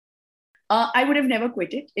I would have never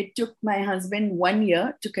quit it. It took my husband 1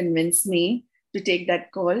 year to convince me to take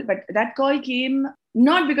that call. But that call came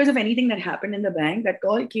not because of anything that happened in the bank. That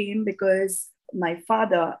call came because my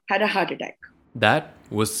father had a heart attack. That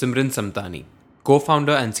was Simran Samtani,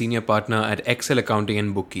 co-founder and senior partner at Excel Accounting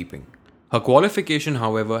and Bookkeeping. Her qualification,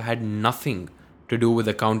 however, had nothing to do with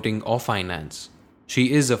accounting or finance.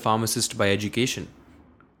 She is a pharmacist by education.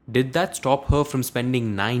 Did that stop her from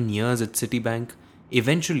spending 9 years at Citibank,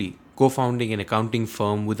 eventually co-founding an accounting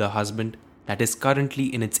firm with her husband that is currently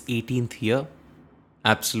in its 18th year?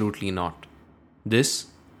 Absolutely not. This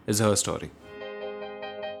is her story.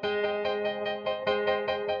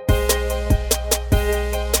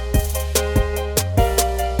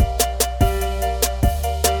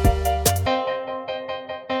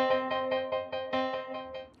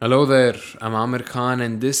 Hello there, I'm Amir Khan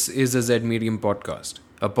and this is a Z Medium podcast,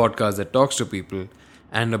 a podcast that talks to people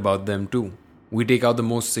and about them too. We take out the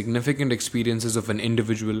most significant experiences of an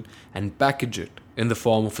individual and package it in the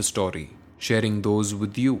form of a story, sharing those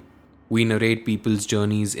with you. We narrate people's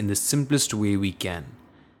journeys in the simplest way we can.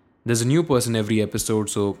 There's a new person every episode,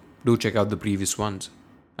 so do check out the previous ones.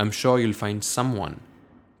 I'm sure you'll find someone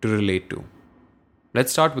to relate to.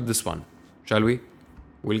 Let's start with this one, shall we?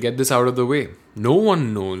 We'll get this out of the way. No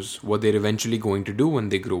one knows what they're eventually going to do when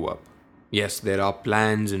they grow up. Yes, there are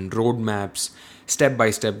plans and roadmaps,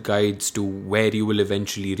 step-by-step guides to where you will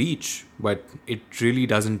eventually reach, but it really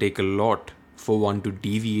doesn't take a lot for one to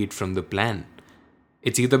deviate from the plan.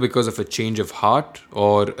 It's either because of a change of heart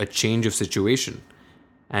or a change of situation.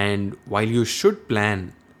 And while you should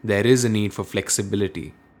plan, there is a need for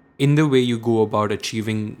flexibility in the way you go about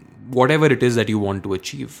achieving whatever it is that you want to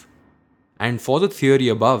achieve. And for the theory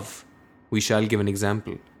above, we shall give an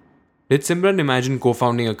example. Did Simran imagine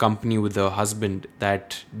co-founding a company with her husband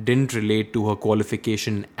that didn't relate to her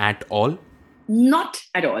qualification at all? Not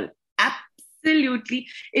at all. Absolutely.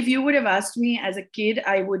 If you would have asked me as a kid,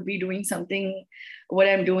 I would be doing something what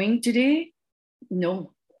I'm doing today.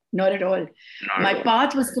 No, not at all. My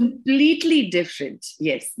path was completely different.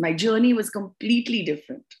 Yes, my journey was completely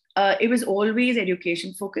different. It was always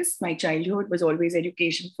education focused. My childhood was always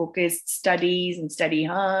education focused, studies and study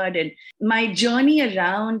hard. And my journey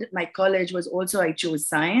around my college was also, I chose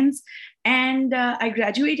science and I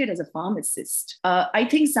graduated as a pharmacist. I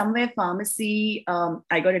think somewhere pharmacy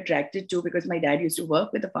I got attracted to because my dad used to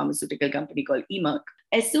work with a pharmaceutical company called E21.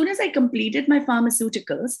 As soon as I completed my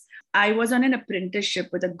pharmaceuticals, I was on an apprenticeship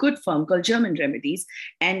with a good firm called German Remedies.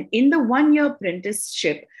 And in the 1 year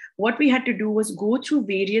apprenticeship, what we had to do was go through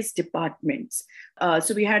various departments.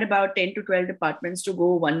 So we had about 10 to 12 departments to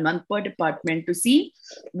go 1 month per department to see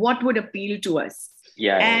what would appeal to us.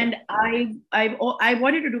 And I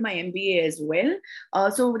wanted to do my MBA as well.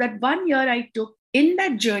 So that 1 year I took, in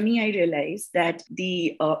that journey, I realized that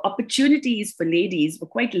the opportunities for ladies were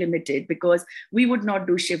quite limited because we would not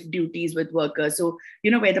do shift duties with workers. So,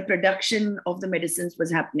 where the production of the medicines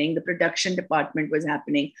was happening, the production department was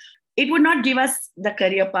happening. It would not give us the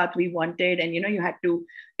career path we wanted. And,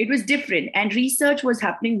 it was different. And research was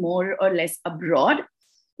happening more or less abroad,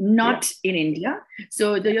 not in India.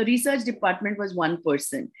 So your research department was one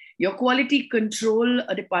person. Your quality control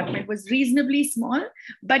department was reasonably small,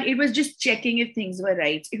 but it was just checking if things were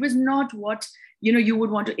right. It was not what you would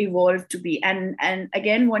want to evolve to be. And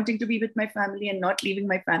again, wanting to be with my family and not leaving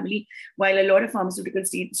my family. While a lot of pharmaceutical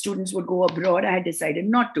students would go abroad, I had decided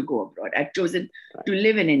not to go abroad. I'd chosen to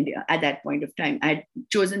live in India at that point of time. I'd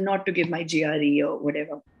chosen not to give my GRE or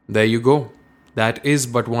whatever. There you go. That is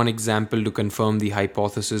but one example to confirm the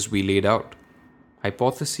hypothesis we laid out.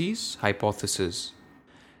 Hypothesis.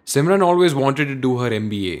 Simran always wanted to do her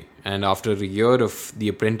MBA, and after a year of the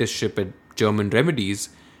apprenticeship at German Remedies,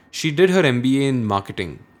 she did her MBA in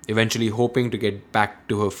marketing, eventually hoping to get back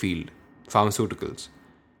to her field, pharmaceuticals.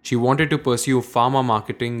 She wanted to pursue pharma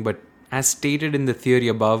marketing, but as stated in the theory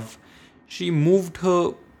above, she moved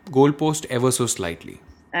her goalpost ever so slightly.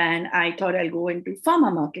 And I thought I'll go into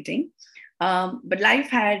pharma marketing. But life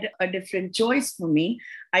had a different choice for me.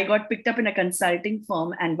 I got picked up in a consulting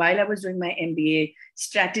firm, and while I was doing my MBA,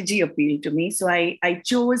 strategy appealed to me. So I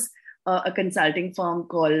chose a consulting firm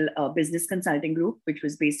called Business Consulting Group, which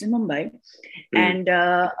was based in Mumbai. And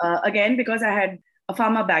again, because I had a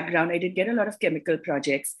pharma background, I did get a lot of chemical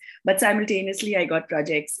projects, but simultaneously I got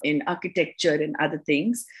projects in architecture and other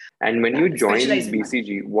things. And when you joined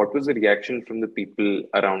BCG, what was the reaction from the people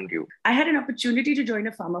around you? I had an opportunity to join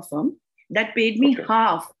a pharma firm that paid me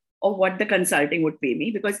half of what the consulting would pay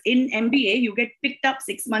me, because in MBA, you get picked up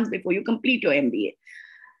 6 months before you complete your MBA.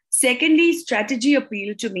 Secondly, strategy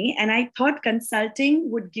appealed to me, and I thought consulting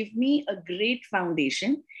would give me a great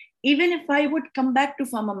foundation even if I would come back to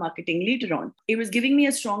pharma marketing later on, it was giving me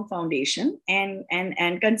a strong foundation,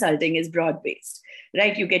 and consulting is broad based,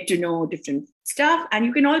 right? You get to know different stuff and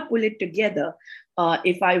you can all pull it together.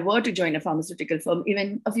 If I were to join a pharmaceutical firm,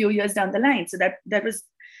 even a few years down the line. So that was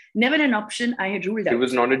never an option I had ruled out. It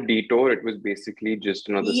was not a detour. It was basically just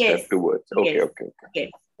another step towards. Okay.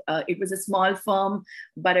 Yes. It was a small firm,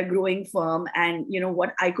 but a growing firm. And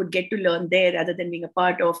what I could get to learn there, rather than being a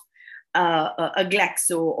part of a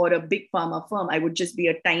Glaxo or a big pharma firm, I would just be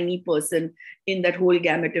a tiny person in that whole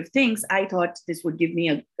gamut of things. I thought this would give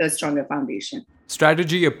me a stronger foundation.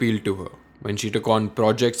 Strategy appealed to her. When she took on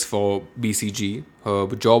projects for BCG, her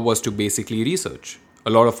job was to basically research. A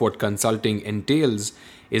lot of what consulting entails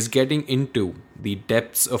is getting into the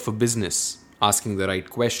depths of a business, asking the right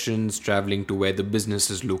questions, traveling to where the business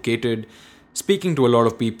is located, speaking to a lot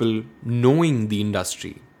of people, knowing the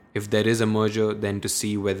industry. If there is a merger, then to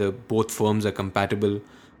see whether both firms are compatible.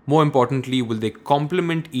 More importantly, will they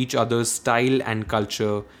complement each other's style and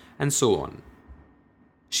culture, and so on.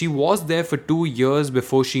 She was there for 2 years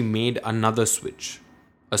before she made another switch.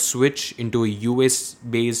 A switch into a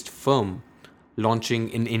US-based firm launching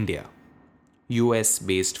in India.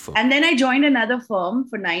 US-based firm. And then I joined another firm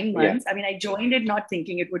for 9 months. Yeah. I mean, I joined it not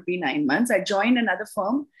thinking it would be 9 months. I joined another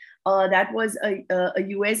firm. That was a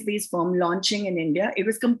US-based firm launching in India. It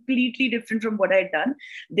was completely different from what I'd done.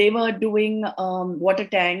 They were doing water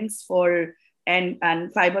tanks and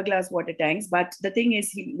fiberglass water tanks. But the thing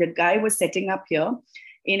is, the guy was setting up here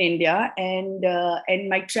in India, and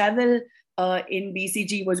my travel in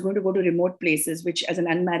BCG was going to go to remote places, which as an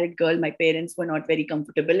unmarried girl, my parents were not very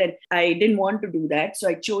comfortable, and I didn't want to do that. So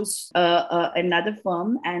I chose another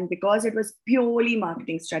firm, and because it was purely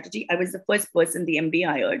marketing strategy, I was the first person the MD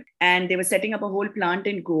hired, and they were setting up a whole plant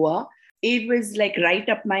in Goa. It was like right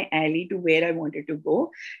up my alley to where I wanted to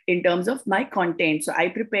go in terms of my content. So I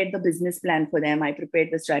prepared the business plan for them. I prepared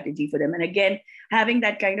the strategy for them. And again, having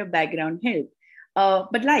that kind of background helped.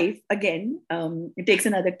 But life, again, it takes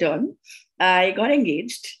another turn. I got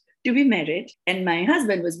engaged to be married, and my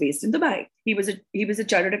husband was based in Dubai. He was a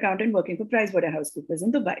chartered accountant working for PricewaterhouseCoopers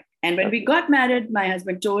in Dubai. And when we got married, my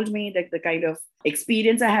husband told me that the kind of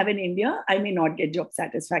experience I have in India, I may not get job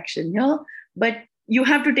satisfaction here, but you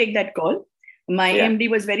have to take that call. My MD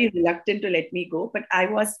was very reluctant to let me go, but I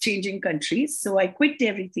was changing countries. So I quit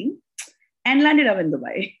everything and landed up in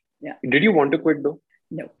Dubai. Yeah. Did you want to quit though?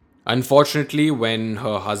 No. Unfortunately, when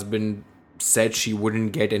her husband said she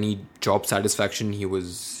wouldn't get any job satisfaction, he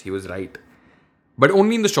was right. But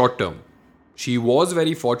only in the short term. She was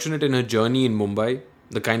very fortunate in her journey in Mumbai.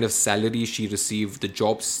 The kind of salary she received, the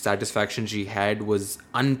job satisfaction she had was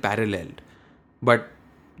unparalleled. But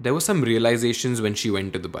there were some realizations when she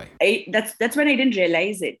went to Dubai. That's when I didn't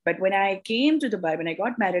realize it. But when I came to Dubai, when I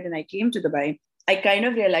got married and I came to Dubai, I kind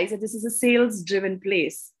of realized that this is a sales-driven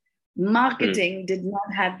place. Marketing did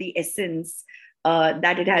not have the essence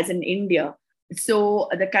that it has in India. So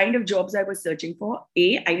the kind of jobs I was searching for,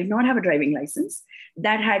 I did not have a driving license.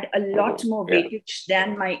 That had a lot more weightage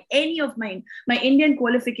than any of my Indian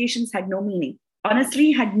qualifications had no meaning.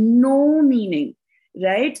 Honestly, had no meaning,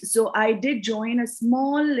 right? So I did join a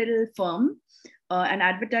small little firm, an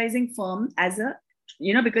advertising firm as a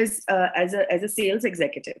sales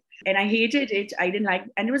executive. And I hated it. I didn't like,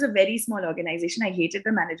 and it was a very small organization. I hated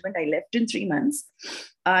the management. I left in 3 months.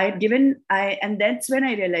 And that's when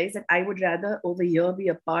I realized that I would rather over here be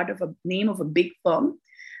a part of a name of a big firm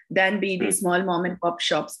than be these small mom and pop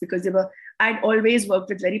shops, because I'd always worked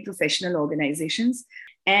with very professional organizations.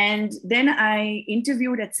 And then I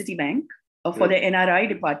interviewed at Citibank for the NRI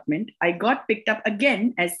department. I got picked up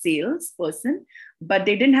again as salesperson, but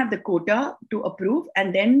they didn't have the quota to approve.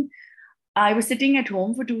 And then I was sitting at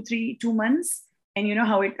home for 2 months. And you know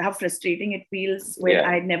how frustrating it feels when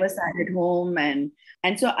I'd never sat at home.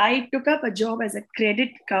 And so I took up a job as a credit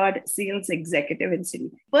card sales executive in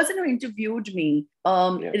Citi. The person who interviewed me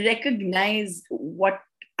recognized what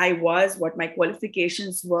I was, what my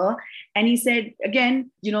qualifications were. And he said,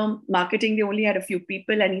 again, marketing, they only had a few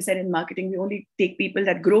people. And he said, in marketing, we only take people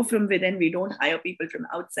that grow from within. We don't hire people from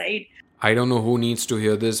outside. I don't know who needs to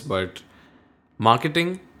hear this, but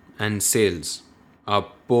marketing and sales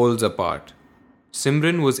are poles apart.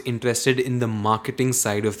 Simran was interested in the marketing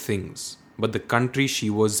side of things, but the country she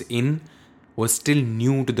was in was still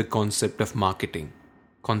new to the concept of marketing.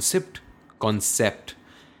 Concept.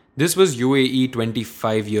 This was UAE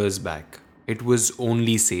 25 years back. It was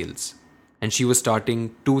only sales. And she was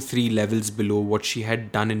starting 2-3 levels below what she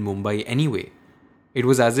had done in Mumbai anyway. It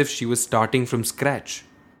was as if she was starting from scratch.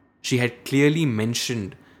 She had clearly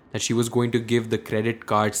mentioned that she was going to give the credit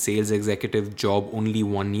card sales executive job only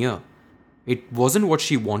 1 year. It wasn't what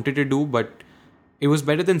she wanted to do, but it was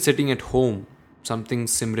better than sitting at home, something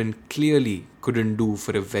Simran clearly couldn't do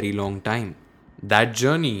for a very long time. That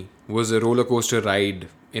journey was a roller coaster ride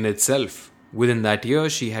in itself. Within that year,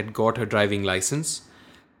 she had got her driving license,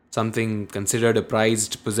 something considered a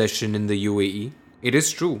prized possession in the UAE. It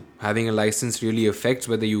is true, having a license really affects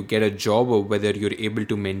whether you get a job or whether you're able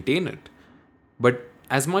to maintain it. But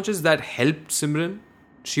as much as that helped Simran,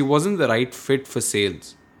 she wasn't the right fit for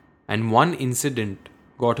sales. And one incident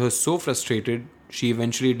got her so frustrated, she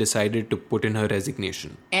eventually decided to put in her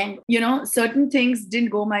resignation. And, certain things didn't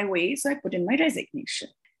go my way. So I put in my resignation.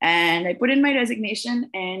 And I put in my resignation,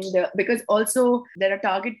 and because also there are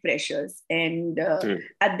target pressures. And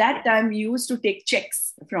at that time, we used to take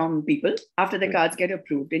checks from people after the cards get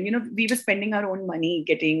approved. And, we were spending our own money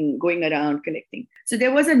going around collecting. So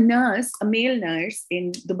there was a male nurse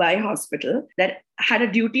in Dubai hospital that had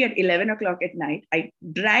a duty at 11 o'clock at night. I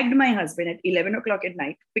dragged my husband at 11 o'clock at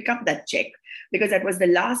night, pick up that check, because that was the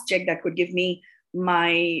last check that could give me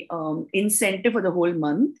my incentive for the whole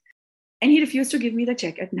month. And he refused to give me the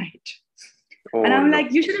check at night. Oh, and I'm no.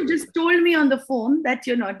 like, you should have just told me on the phone that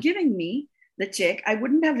you're not giving me the check. I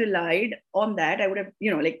wouldn't have relied on that. I would have,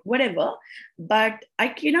 whatever. But I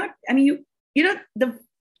cannot,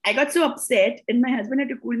 I got so upset, and my husband had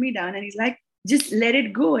to cool me down. And he's like, just let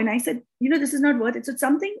it go. And I said, this is not worth it. So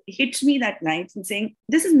something hit me that night and saying,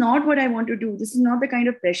 this is not what I want to do. This is not the kind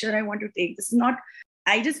of pressure I want to take. This is not.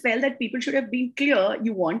 I just felt that people should have been clear.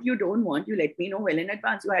 You want, you don't want, you let me know well in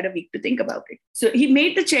advance. You had a week to think about it. So he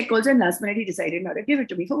made the check also, and last minute he decided not to give it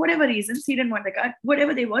to me for whatever reasons. He didn't want the card,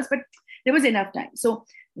 whatever they was, but there was enough time. So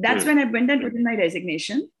that's when I went and put in my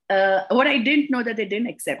resignation. What I didn't know that they didn't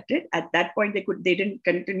accept it. At that point, they didn't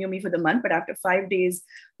continue me for the month. But after 5 days,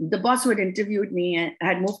 the boss who had interviewed me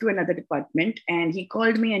had moved to another department, and he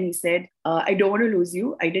called me and he said, I don't want to lose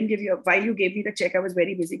you. I didn't give you, while you gave me the check, I was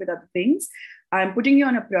very busy with other things. I'm putting you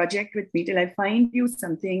on a project with me till I find you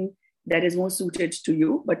something that is more suited to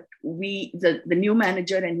you. But the new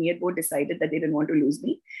manager and he had both decided that they didn't want to lose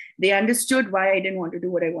me. They understood why I didn't want to do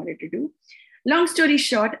what I wanted to do. Long story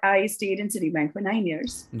short, I stayed in Citibank for 9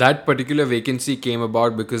 years. That particular vacancy came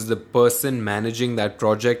about because the person managing that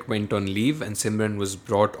project went on leave and Simran was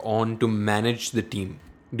brought on to manage the team.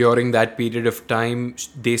 During that period of time,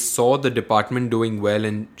 they saw the department doing well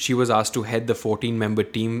and she was asked to head the 14-member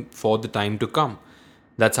team for the time to come.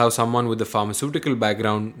 That's how someone with a pharmaceutical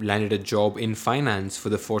background landed a job in finance for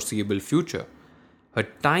the foreseeable future. Her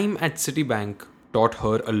time at Citibank taught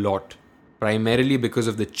her a lot, primarily because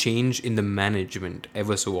of the change in the management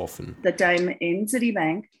ever so often. The time in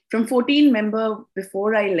Citibank, from 14 member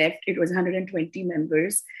before I left, it was 120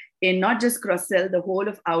 members in not just cross-sell, the whole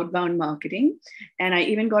of outbound marketing. And I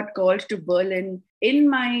even got called to Berlin. In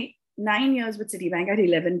my 9 years with Citibank, I had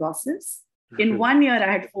 11 bosses. In 1 year,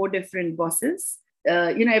 I had 4 different bosses.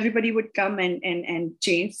 Everybody would come and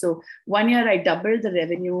change. So 1 year, I doubled the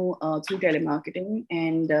revenue through telemarketing.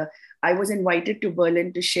 And I was invited to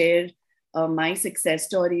Berlin to share my success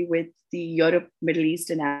story with the Europe, Middle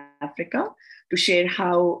East, and Africa, to share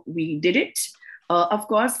how we did it. Of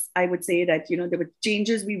course, I would say that, there were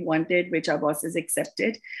changes we wanted, which our bosses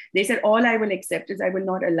accepted. They said, all I will accept is I will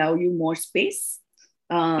not allow you more space.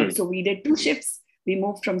 So we did 2 shifts. We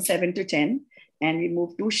moved from 7 to 10, and we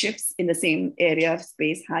moved 2 shifts in the same area of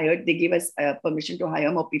space hired. They gave us permission to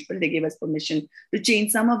hire more people. They gave us permission to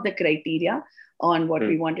change some of the criteria on what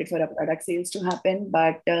we wanted for our product sales to happen.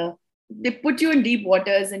 But they put you in deep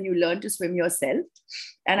waters and you learn to swim yourself.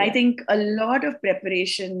 And I think a lot of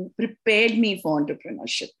preparation prepared me for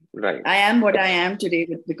entrepreneurship. Right. I am what I am today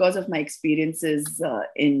because of my experiences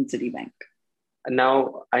in Citibank.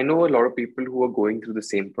 Now, I know a lot of people who are going through the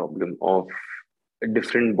same problem of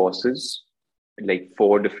different bosses, like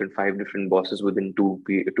 4 different, 5 different bosses within 2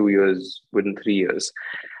 years, within 3 years.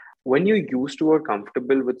 When you're used to or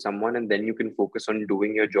comfortable with someone, and then you can focus on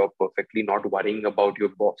doing your job perfectly, not worrying about your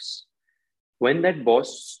boss. When that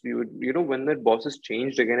boss, when that boss has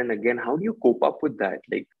changed again and again, how do you cope up with that?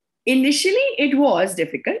 Initially, it was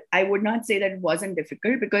difficult. I would not say that it wasn't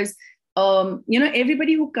difficult because,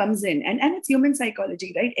 everybody who comes in, and it's human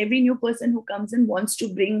psychology, right? Every new person who comes in wants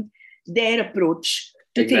to bring their approach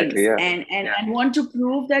to things and want to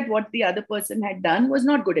prove that what the other person had done was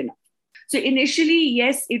not good enough. So initially,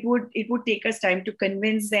 yes, it would take us time to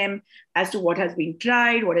convince them as to what has been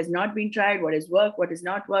tried, what has not been tried, what has worked, what has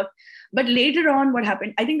not worked. But later on, what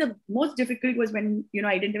happened, I think the most difficult was when,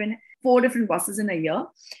 I didn't even 4 different bosses in a year.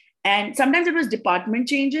 And sometimes it was department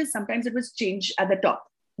changes. Sometimes it was change at the top.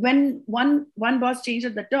 When one boss changed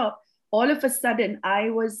at the top, all of a sudden, I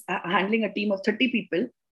was handling a team of 30 people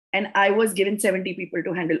and I was given 70 people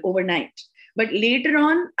to handle overnight. But later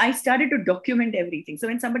on, I started to document everything. So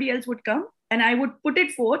when somebody else would come and I would put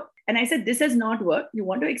it forth, and I said, this has not worked. You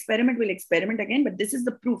want to experiment, we'll experiment again, but this is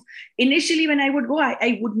the proof. Initially, when I would go,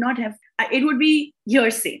 I would not have, it would be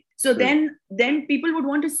hearsay. So then people would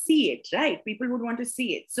want to see it, right? People would want to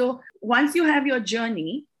see it. So once you have your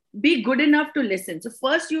journey, be good enough to listen. So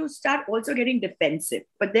first you start also getting defensive,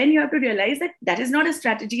 but then you have to realize that that is not a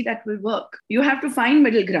strategy that will work. You have to find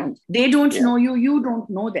middle ground. They don't know you, you don't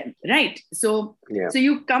know them, right? So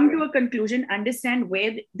you come to a conclusion, understand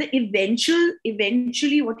where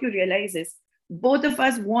eventually what you realize is both of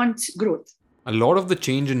us want growth. A lot of the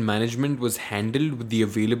change in management was handled with the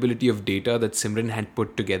availability of data that Simran had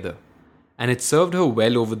put together, and it served her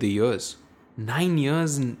well over the years. 9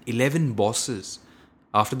 years and 11 bosses.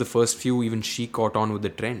 After the first few, even she caught on with the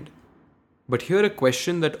trend. But here a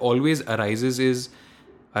question that always arises is,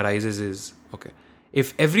 okay,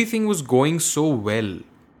 if everything was going so well,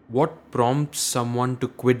 what prompts someone to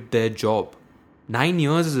quit their job? 9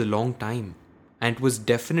 years is a long time, and it was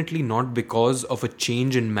definitely not because of a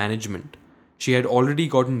change in management. She had already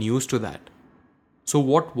gotten used to that. So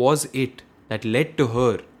what was it that led to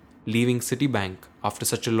her leaving Citibank after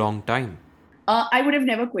such a long time? I would have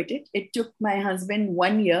never quit it. It took my husband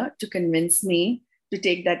 1 year to convince me to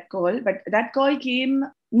take that call. But that call came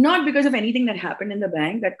not because of anything that happened in the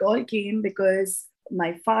bank. That call came because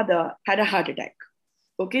my father had a heart attack.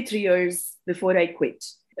 3 years before I quit.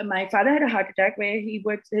 My father had a heart attack where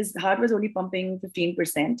his heart was only pumping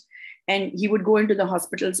 15%, and he would go into the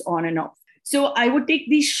hospitals on and off. So I would take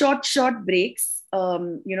these short breaks.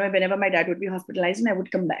 Whenever my dad would be hospitalized, and I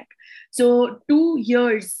would come back. So 2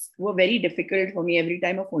 years were very difficult for me. Every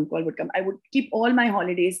time a phone call would come, I would keep all my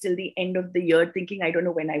holidays till the end of the year, thinking I don't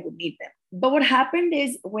know when I would need them. But what happened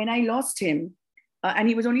is when I lost him, and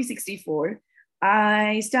he was only 64,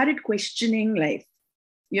 I started questioning life.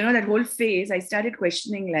 That whole phase, I started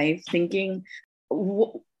questioning life, thinking,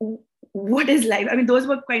 what is life? I mean, those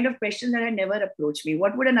were kind of questions that had never approached me.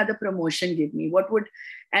 What would another promotion give me? What would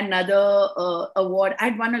another award?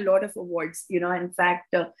 I'd won a lot of awards, in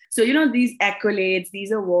fact. These accolades,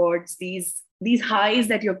 these awards, these highs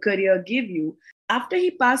that your career give you. After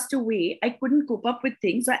he passed away, I couldn't cope up with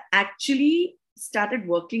things. So I actually started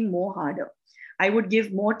working more harder. I would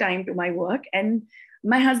give more time to my work. And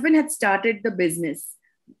my husband had started the business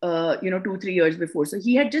 2-3 years before. So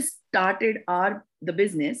he had just started the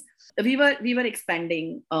business. We were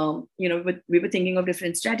expanding, we were thinking of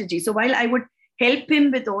different strategies. So while I would help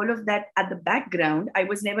him with all of that at the background, I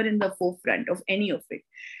was never in the forefront of any of it.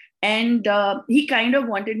 And he kind of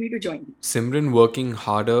wanted me to join. Simran working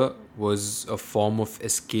harder was a form of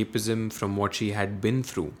escapism from what she had been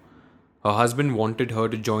through. Her husband wanted her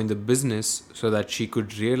to join the business so that she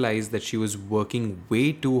could realize that she was working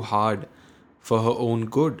way too hard for her own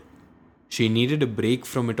good. She needed a break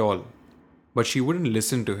from it all. But she wouldn't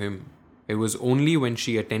listen to him. It was only when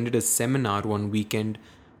she attended a seminar one weekend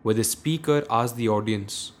where the speaker asked the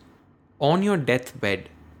audience, "On your deathbed,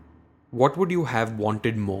 what would you have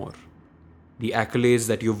wanted more? The accolades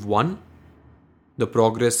that you've won? The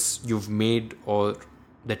progress you've made, or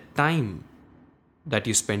the time that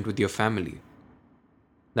you spent with your family?"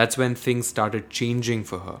 That's when things started changing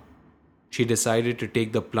for her. She decided to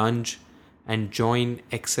take the plunge and join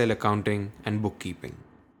Excel accounting and bookkeeping.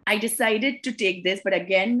 I decided to take this, but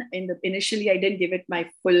again, initially I didn't give it my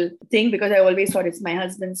full thing because I always thought it's my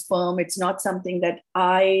husband's firm. It's not something that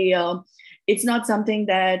it's not something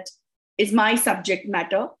that is my subject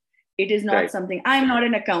matter. It is not something, I'm not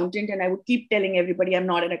an accountant, and I would keep telling everybody I'm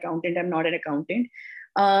not an accountant. And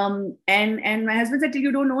my husband said, till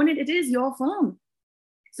you don't own it, it is your firm.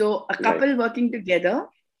 So a couple working together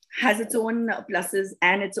has its own pluses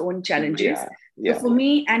and its own challenges. So for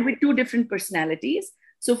me, and with two different personalities.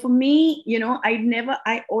 So for me,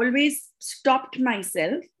 I always stopped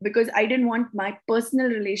myself because I didn't want my personal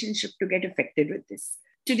relationship to get affected with this.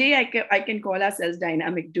 Today, I can call ourselves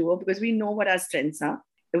dynamic duo because we know what our strengths are.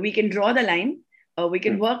 We can draw the line. We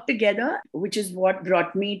can work together, which is what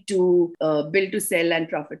brought me to Build to Sell and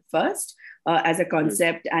Profit First as a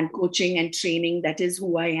concept, and coaching and training. That is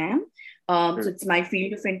who I am. So it's my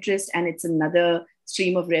field of interest, and it's another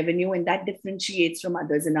stream of revenue, and that differentiates from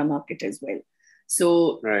others in our market as well.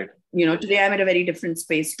 So, today I'm at a very different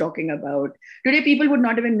space talking about, today people would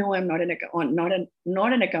not even know I'm not an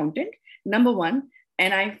accountant, number one.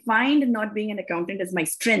 And I find not being an accountant is my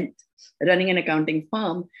strength, running an accounting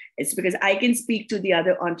firm. It's because I can speak to the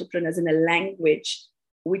other entrepreneurs in a language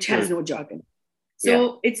which has no jargon.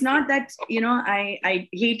 So it's not that, I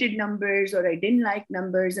hated numbers or I didn't like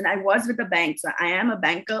numbers. And I was with a bank. So I am a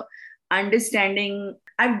banker. understanding.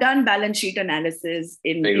 I've done balance sheet analysis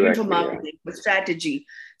even for marketing, for strategy.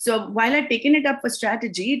 So while I'd taken it up for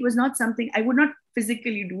strategy, it was not something I would not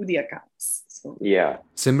physically do the accounts. So. Yeah.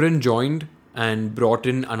 Simran joined and brought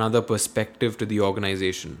in another perspective to the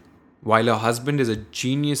organization. While her husband is a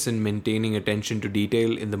genius in maintaining attention to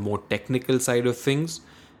detail in the more technical side of things,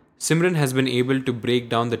 Simran has been able to break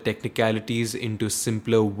down the technicalities into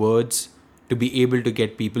simpler words to be able to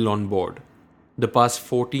get people on board. The past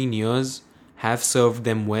 14 years have served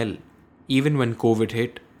them well. Even when COVID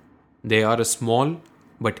hit, they are a small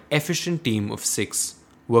but efficient team of 6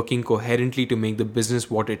 working coherently to make the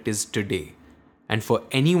business what it is today. And for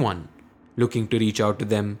anyone looking to reach out to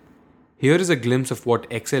them, here is a glimpse of what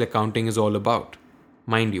Excel accounting is all about.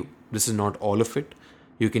 Mind you, this is not all of it.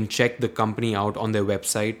 You can check the company out on their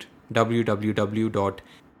website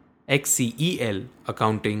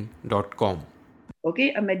www.xcelaccounting.com.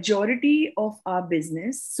 Okay, a majority of our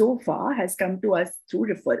business so far has come to us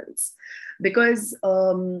through referrals because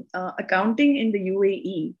accounting in the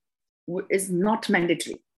UAE is not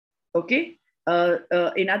mandatory. Okay,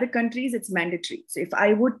 in other countries it's mandatory. So if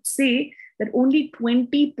I would say that only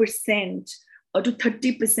 20% or to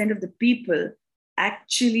 30% of the people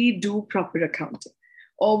actually do proper accounting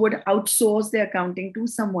or would outsource their accounting to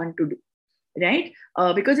someone to do. Right?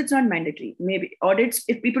 Because it's not mandatory. Maybe audits,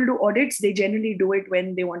 if people do audits, they generally do it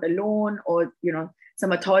when they want a loan or,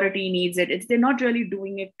 some authority needs it. They're not really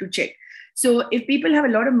doing it to check. So if people have a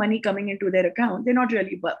lot of money coming into their account, they're not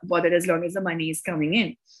really bothered as long as the money is coming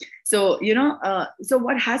in. So, so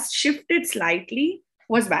what has shifted slightly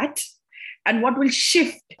was VAT. And what will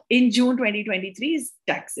shift in June 2023 is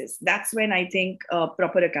taxes. That's when I think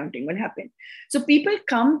proper accounting will happen. So people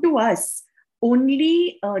come to us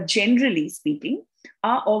only, generally speaking,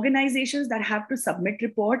 are organizations that have to submit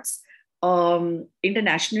reports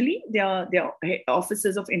internationally. They are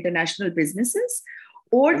offices of international businesses,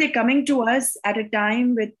 or they're coming to us at a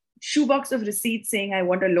time with shoebox of receipts saying, I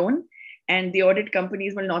want a loan, and the audit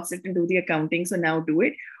companies will not sit and do the accounting, so now do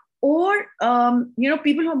it. Or,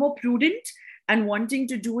 people who are more prudent and wanting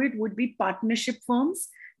to do it would be partnership firms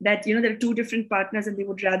that, there are 2 different partners and they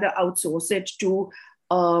would rather outsource it to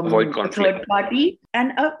avoid a third party.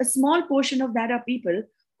 And a small portion of that are people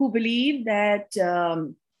who believe that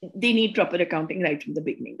they need proper accounting right from the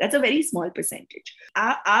beginning. That's a very small percentage.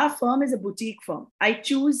 Our firm is a boutique firm. I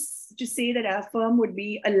choose to say that our firm would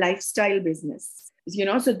be a lifestyle business,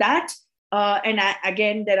 so that,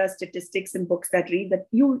 again, there are statistics and books that read that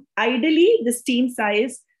ideally, this team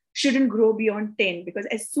size shouldn't grow beyond 10, because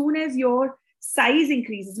as soon as your size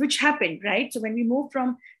increases, which happened, right? So when we moved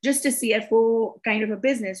from just a CFO kind of a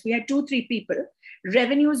business, we had 2-3 people,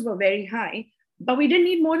 revenues were very high, but we didn't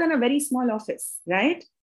need more than a very small office, right?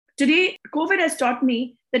 Today, COVID has taught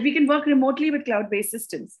me that we can work remotely with cloud-based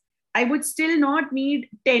systems. I would still not need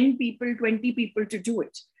 10 people, 20 people to do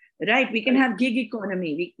it, right? We can have gig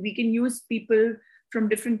economy. We can use people from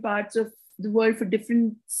different parts of the world for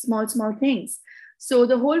different small things. So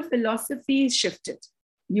the whole philosophy is shifted.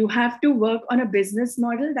 You have to work on a business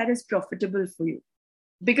model that is profitable for you.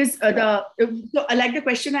 Because like the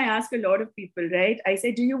question I ask a lot of people, right? I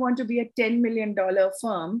say, do you want to be a $10 million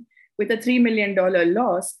firm with a $3 million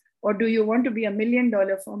loss? Or do you want to be a $1 million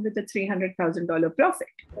firm with a $300,000 profit?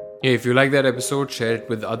 Yeah, if you like that episode, share it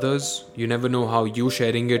with others. You never know how you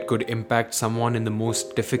sharing it could impact someone in the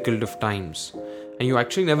most difficult of times. And you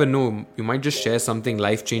actually never know, you might just share something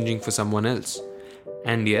life-changing for someone else.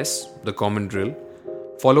 And yes, the common drill.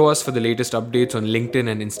 Follow us for the latest updates on LinkedIn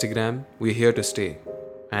and Instagram. We're here to stay.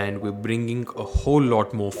 And we're bringing a whole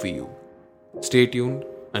lot more for you. Stay tuned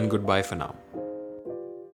and goodbye for now.